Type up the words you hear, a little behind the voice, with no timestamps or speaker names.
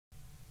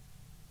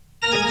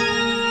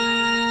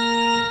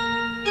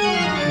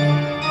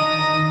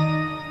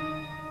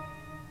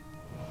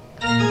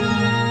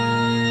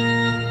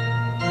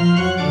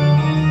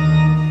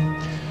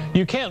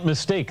can't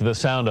mistake the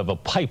sound of a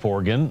pipe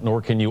organ,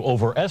 nor can you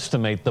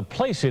overestimate the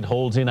place it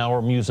holds in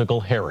our musical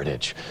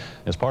heritage.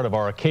 As part of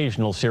our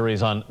occasional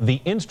series on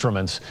the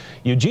instruments,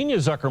 Eugenia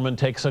Zuckerman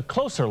takes a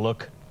closer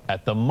look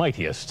at the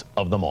mightiest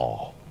of them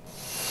all.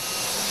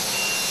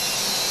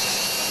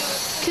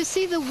 To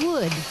see the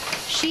wood,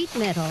 sheet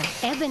metal,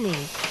 ebony,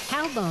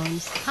 cow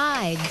bones,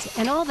 hides,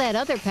 and all that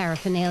other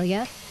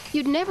paraphernalia,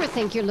 you'd never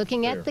think you're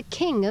looking at the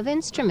king of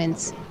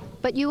instruments.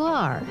 But you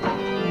are.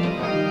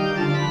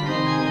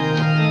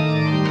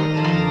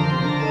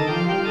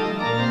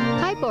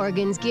 Pipe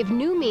organs give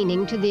new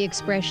meaning to the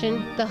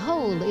expression, the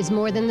whole is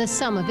more than the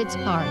sum of its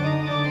part.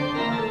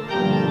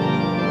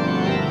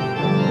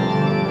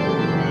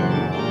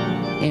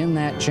 In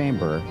that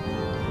chamber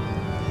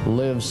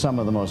live some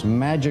of the most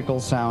magical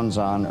sounds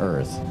on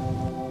earth.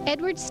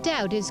 Edward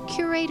Stout is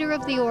curator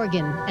of the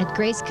organ at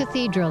Grace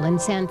Cathedral in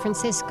San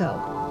Francisco.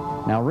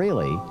 Now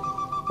really,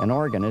 an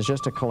organ is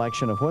just a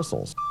collection of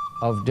whistles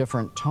of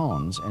different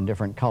tones and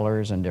different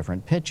colors and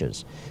different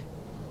pitches.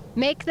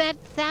 Make that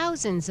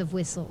thousands of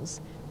whistles,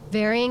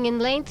 varying in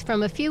length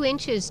from a few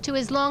inches to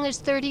as long as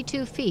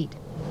 32 feet.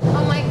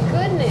 Oh my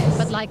goodness!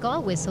 But like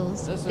all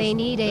whistles, they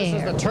need air.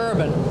 This is the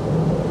turbine,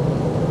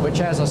 which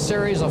has a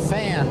series of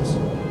fans.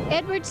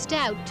 Edward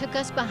Stout took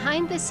us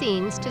behind the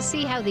scenes to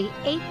see how the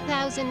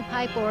 8,000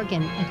 pipe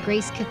organ at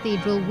Grace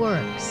Cathedral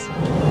works.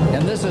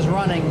 And this is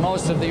running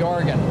most of the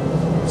organ.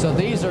 So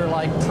these are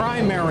like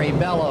primary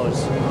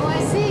bellows. Oh, I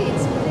see.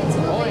 It's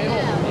moving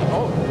now.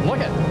 Oh, look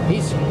at,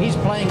 he's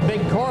playing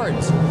big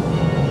chords.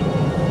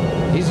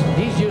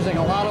 He's using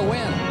a lot of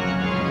wind.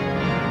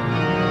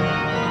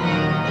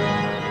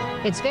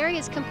 Its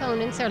various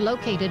components are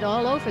located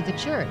all over the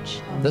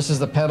church. This is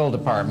the pedal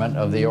department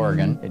of the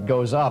organ. It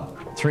goes up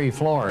 3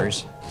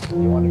 floors.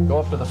 You want to go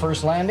up to the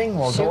first landing?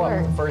 We'll go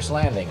up to the first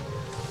landing.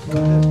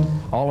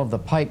 All of the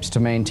pipes, to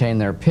maintain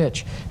their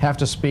pitch, have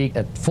to speak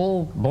at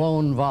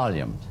full-blown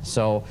volume.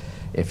 So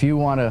if you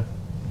want to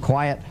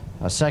quiet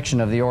a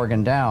section of the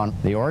organ down,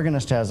 the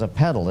organist has a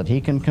pedal that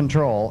he can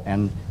control,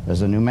 and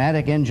there's a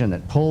pneumatic engine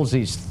that pulls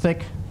these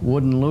thick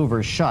wooden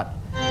louvers shut.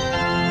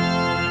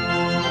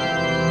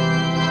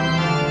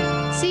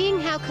 Seeing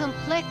how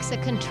complex a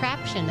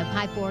contraption a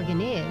pipe organ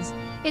is,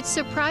 it's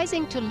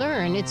surprising to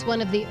learn it's one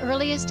of the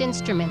earliest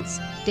instruments,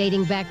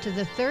 dating back to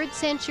the 3rd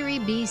century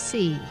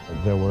BC.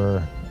 There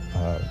were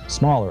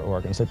smaller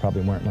organs, they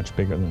probably weren't much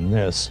bigger than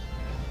this,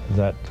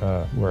 that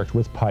worked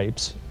with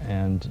pipes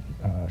and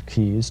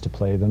keys to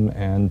play them,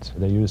 and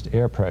they used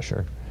air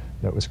pressure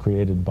that was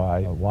created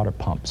by a water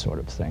pump sort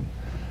of thing.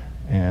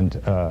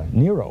 And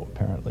Nero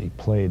apparently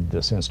played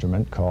this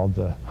instrument called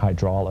the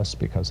hydraulis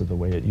because of the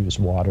way it used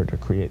water to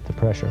create the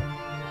pressure.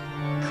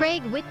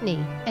 Craig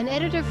Whitney, an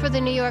editor for the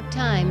New York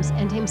Times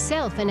and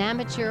himself an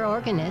amateur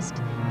organist,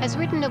 has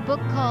written a book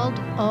called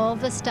All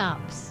the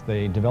Stops.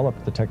 They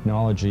developed the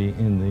technology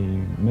in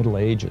the Middle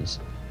Ages.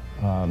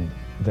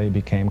 They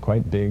became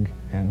quite big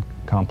and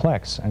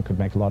complex and could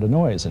make a lot of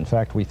noise. In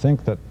fact, we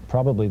think that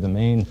probably the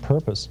main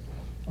purpose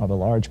of a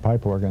large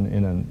pipe organ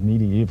in a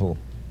medieval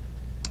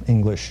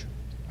English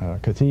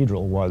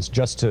cathedral was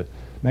just to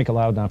make a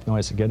loud enough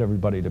noise to get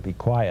everybody to be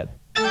quiet.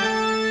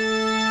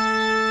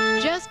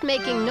 Just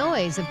making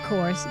noise, of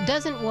course,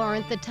 doesn't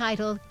warrant the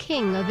title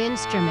King of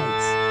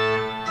Instruments.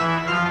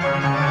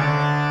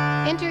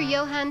 Enter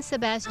Johann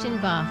Sebastian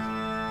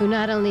Bach, who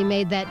not only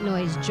made that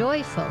noise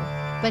joyful,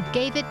 but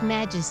gave it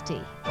majesty.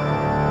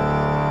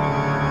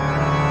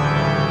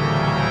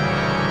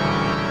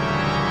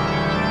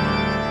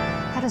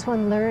 How does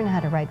one learn how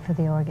to write for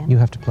the organ? You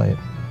have to play it.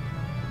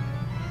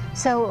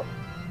 So,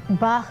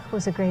 Bach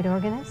was a great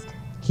organist?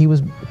 He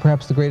was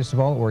perhaps the greatest of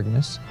all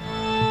organists.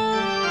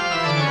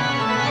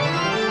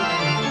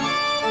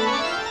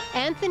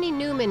 Anthony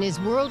Newman is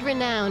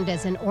world-renowned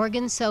as an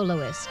organ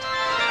soloist.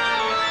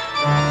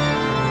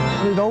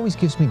 It always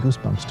gives me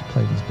goosebumps to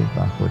play these big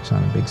Bach works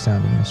on a big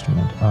sounding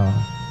instrument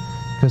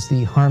because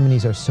the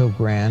harmonies are so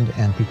grand,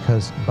 and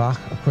because Bach,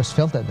 of course,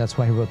 felt that. That's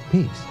why he wrote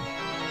the piece.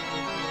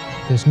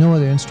 There's no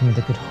other instrument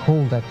that could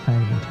hold that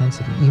kind of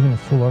intensity. Even a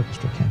full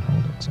orchestra can't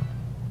hold it. So.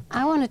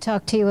 I want to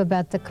talk to you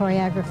about the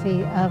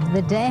choreography of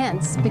the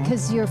dance,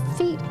 because your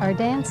feet are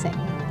dancing.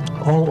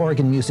 All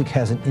organ music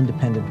has an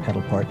independent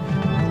pedal part.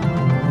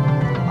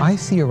 I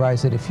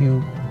theorize that if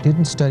you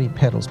didn't study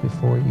pedals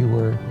before you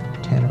were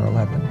 10 or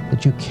 11,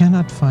 that you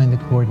cannot find the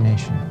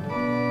coordination.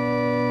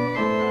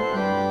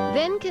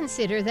 Then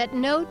consider that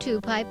no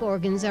 2 pipe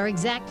organs are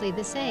exactly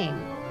the same.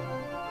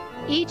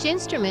 Each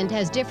instrument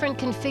has different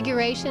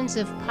configurations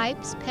of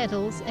pipes,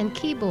 pedals, and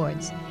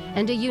keyboards,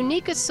 and a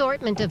unique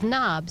assortment of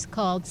knobs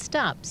called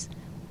stops,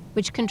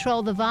 which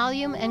control the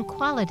volume and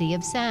quality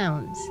of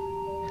sounds.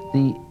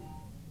 The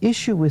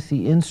issue with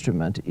the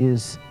instrument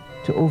is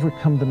to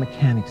overcome the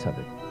mechanics of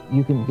it.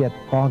 You can get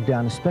bogged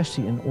down,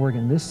 especially in an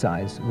organ this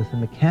size, with the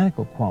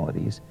mechanical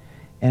qualities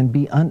and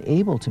be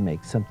unable to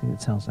make something that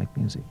sounds like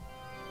music.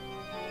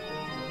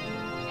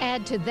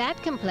 Add to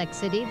that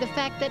complexity the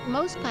fact that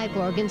most pipe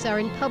organs are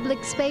in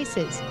public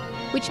spaces,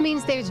 which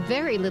means there's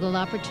very little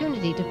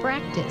opportunity to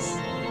practice.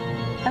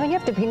 I mean, you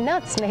have to be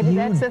nuts. Maybe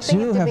that's the thing.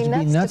 You do have to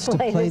be nuts to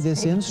play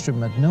this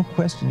instrument. No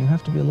question. You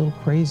have to be a little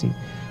crazy.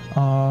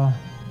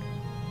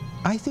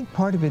 I think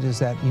part of it is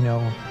that, you know,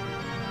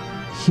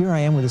 here I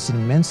am with this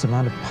immense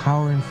amount of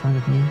power in front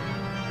of me,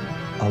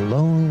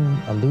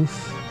 alone,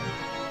 aloof,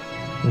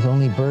 with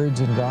only birds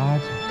and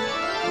God.